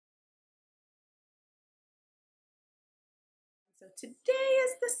So today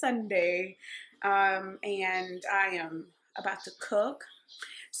is the Sunday, and I am about to cook.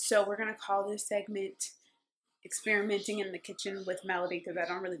 So we're gonna call this segment "Experimenting in the Kitchen with Melody" because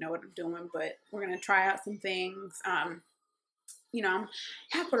I don't really know what I'm doing, but we're gonna try out some things. I'm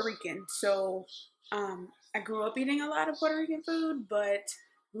half Puerto Rican, so I grew up eating a lot of Puerto Rican food, but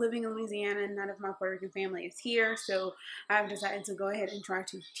living in Louisiana, none of my Puerto Rican family is here, so I've decided to go ahead and try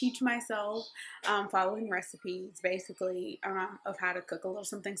to teach myself, following recipes, basically, of how to cook a little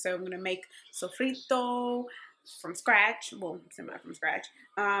something. So I'm going to make sofrito from scratch, well, semi from scratch,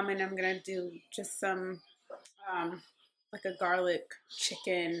 and I'm going to do just some, like a garlic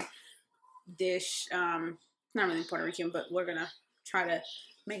chicken dish. It's not really Puerto Rican, but we're going to try to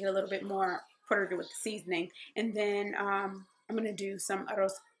make it a little bit more Puerto Rican with the seasoning. And then I'm going to do some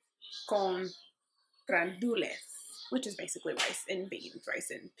arroz con Gandules, which is basically rice and beans, rice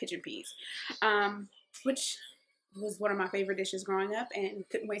and pigeon peas, which was one of my favorite dishes growing up and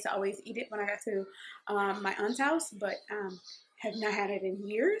couldn't wait to always eat it when I got to my aunt's house, but have not had it in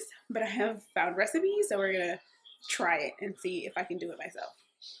years, but I have found recipes, so we're going to try it and see if I can do it myself.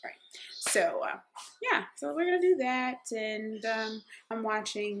 Right. So, yeah, so we're going to do that, and I'm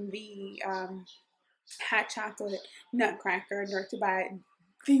watching the Hot Chocolate Nutcracker, directed by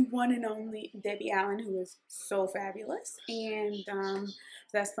the one and only Debbie Allen, who is so fabulous. And so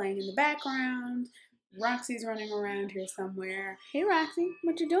that's playing in the background. Roxy's running around here somewhere. Hey, Roxy,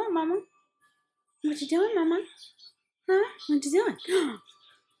 what you doing, Mama? What you doing, Mama? Huh? What you doing?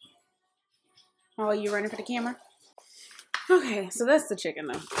 Oh, you running for the camera? Okay, so that's the chicken,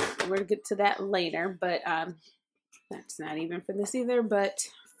 though. We're gonna get to that later, but that's not even for this either. But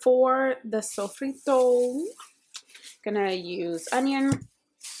for the sofrito, gonna use onion,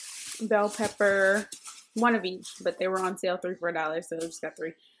 bell pepper, one of each, but they were on sale, $3 for $1, so I just got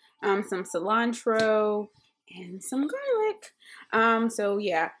 3. Some cilantro and some garlic. So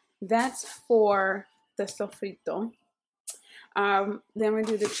yeah, that's for the sofrito. Then we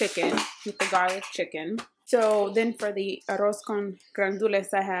do the chicken with the garlic chicken. So then for the arroz con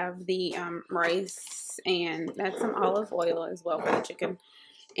gandules, I have the rice, and that's some olive oil as well for the chicken,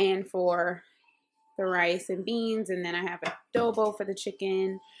 and for the rice and beans, and then I have adobo for the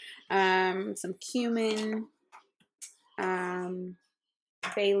chicken, some cumin,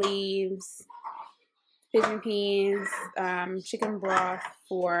 bay leaves, pigeon peas, chicken broth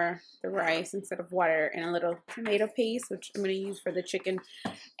for the rice instead of water, and a little tomato paste, which I'm going to use for the chicken,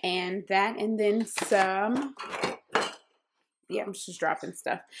 and that, and then some, yeah, I'm just dropping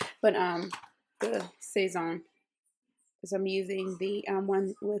stuff, but the Saison, because I'm using the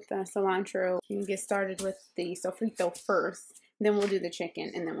one with cilantro. You can get started with the sofrito first, then we'll do the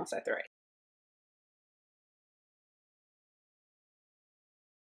chicken, and then we'll start the rice.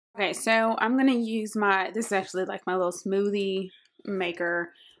 Okay, so I'm gonna use this is actually like my little smoothie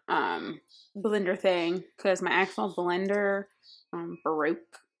maker blender thing, because my actual blender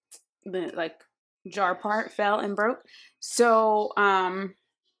broke. The like jar part fell and broke. So I'm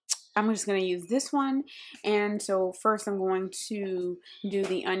just going to use this one. And so first I'm going to do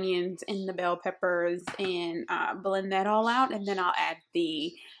the onions and the bell peppers and blend that all out. And then I'll add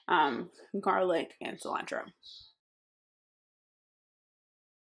the garlic and cilantro.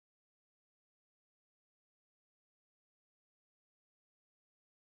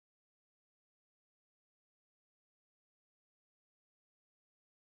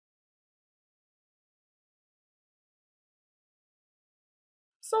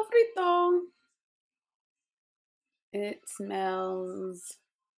 Sofrito. It smells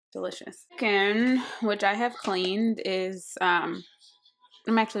delicious. Chicken, which I have cleaned, is I'm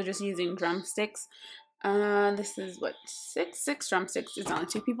actually just using drumsticks. This is what, six drumsticks. It's only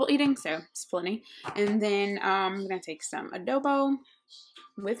 2 people eating, so it's plenty. And then I'm gonna take some adobo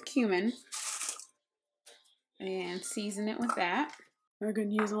with cumin and season it with that. We're gonna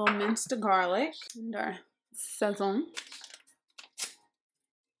use a little minced garlic and our sazon.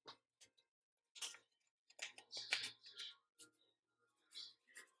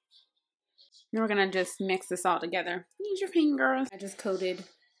 And we're gonna just mix this all together. Use your fingers. I just coated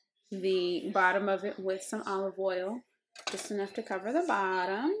the bottom of it with some olive oil, just enough to cover the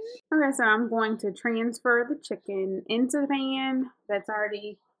bottom. Okay, so I'm going to transfer the chicken into the pan that's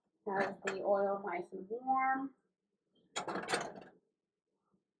already has the oil nice and warm.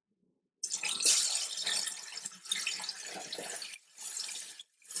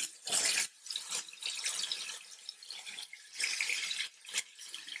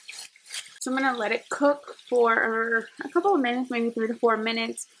 So I'm going to let it cook for a couple of minutes, maybe 3 to 4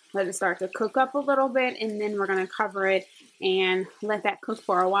 minutes. Let it start to cook up a little bit, and then we're going to cover it and let that cook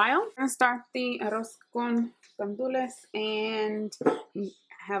for a while. I'm gonna start the arroz con gandules and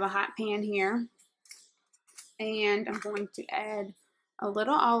have a hot pan here. And I'm going to add a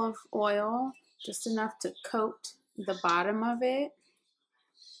little olive oil, just enough to coat the bottom of it.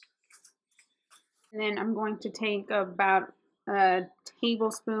 And then I'm going to take about a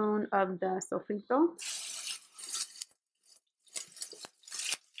tablespoon of the sofrito.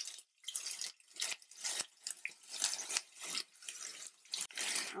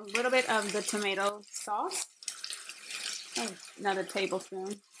 A little bit of the tomato sauce. Oh, another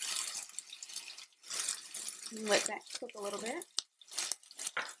tablespoon. Let that cook a little bit.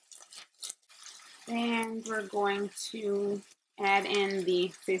 And we're going to add in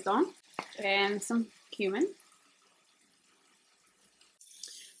the sazon and some cumin.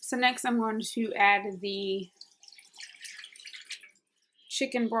 So next I'm going to add the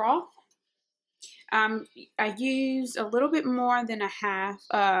chicken broth. I used a little bit more than a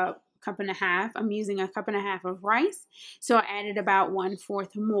cup and a half. I'm using a cup and a half of rice, so I added about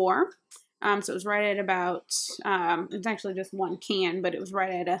 1/4 more. So it was right at about, it's actually just 1 can, but it was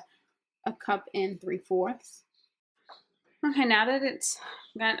right at a cup and 3/4. Okay, now that it's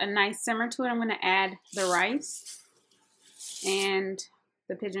got a nice simmer to it, I'm going to add the rice and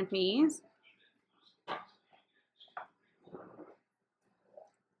the pigeon peas.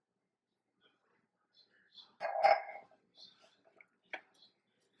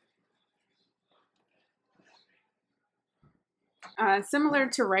 Similar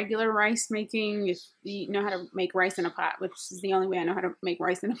to regular rice making, if you know how to make rice in a pot, which is the only way I know how to make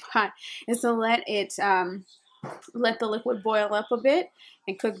rice in a pot, is to let the liquid boil up a bit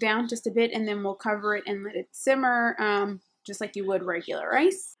and cook down just a bit, and then we'll cover it and let it simmer just like you would regular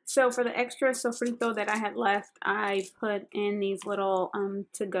rice. So for the extra sofrito that I had left, I put in these little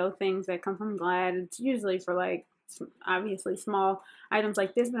to-go things that come from Glad. It's usually for like obviously small items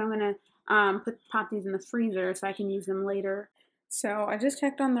like this, but I'm gonna pop these in the freezer so I can use them later. So I just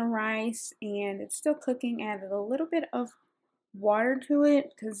checked on the rice and it's still cooking. Added a little bit of water to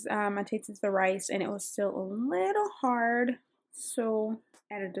it because I tasted the rice and it was still a little hard. So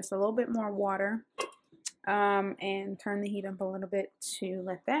added just a little bit more water and turn the heat up a little bit to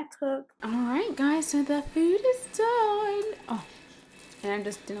let that cook. All right, guys, so the food is done. Oh, and I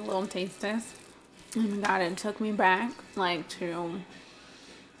just did a little taste test. Oh my God, it took me back like to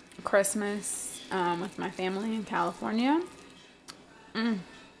Christmas with my family in California.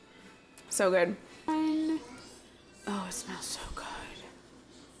 So good. Oh, it smells so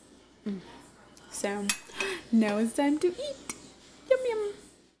good. So now it's time to eat.